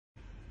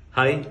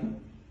Hi,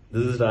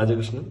 this is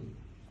Rajakrishna,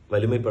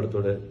 Valimai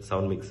Padathoda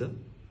sound mixer.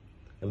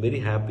 I'm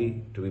very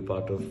happy to be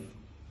part of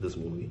this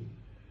movie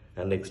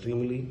and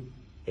extremely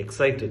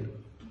excited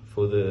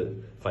for the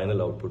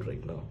final output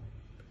right now.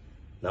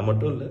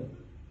 Namattulla,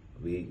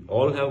 we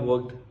all have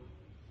worked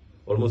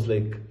almost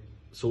like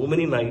so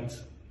many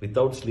nights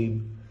without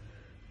sleep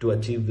to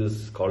achieve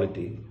this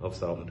quality of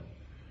sound.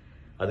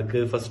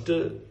 அதுக்கு first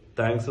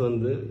thanks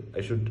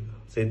I should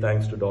say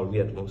thanks to Dolby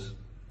Atmos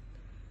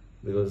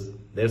because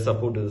their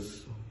support is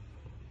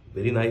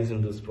very nice in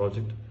this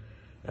project.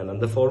 And on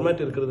the format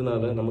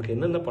இருக்கிறதுனால நமக்கு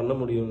என்னென்ன பண்ண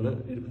முடியும்னு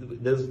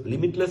there's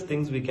limitless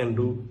things we can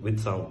do with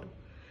sound.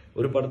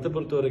 ஒரு படத்தை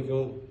பொறுத்த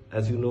வரைக்கும்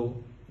as you know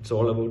it's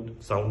all about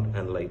sound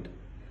and light.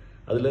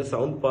 அதுல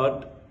sound part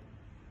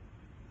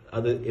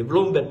அது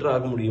எவ்வளவு பெட்டர்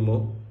ஆக முடியுமோ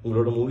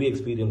உங்களோட மூவி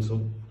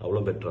எக்ஸ்பீரியன்ஸும்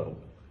அவ்வளவு பெட்டர்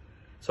ஆகும்.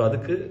 ஸோ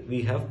அதுக்கு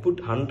we have put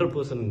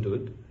 100% into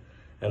it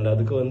and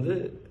அதுக்கு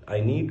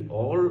I need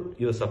all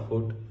your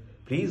support.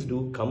 Please do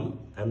come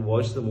and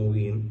watch the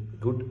movie in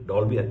good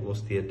Dolby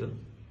Atmos theater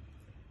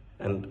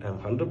and I'm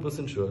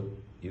 100% sure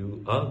you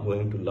are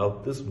going to love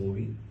this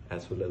movie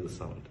as well as the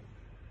sound.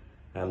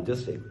 I'm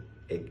just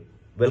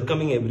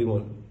welcoming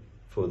everyone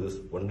for this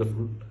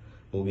wonderful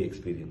movie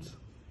experience.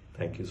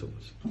 Thank you so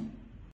much.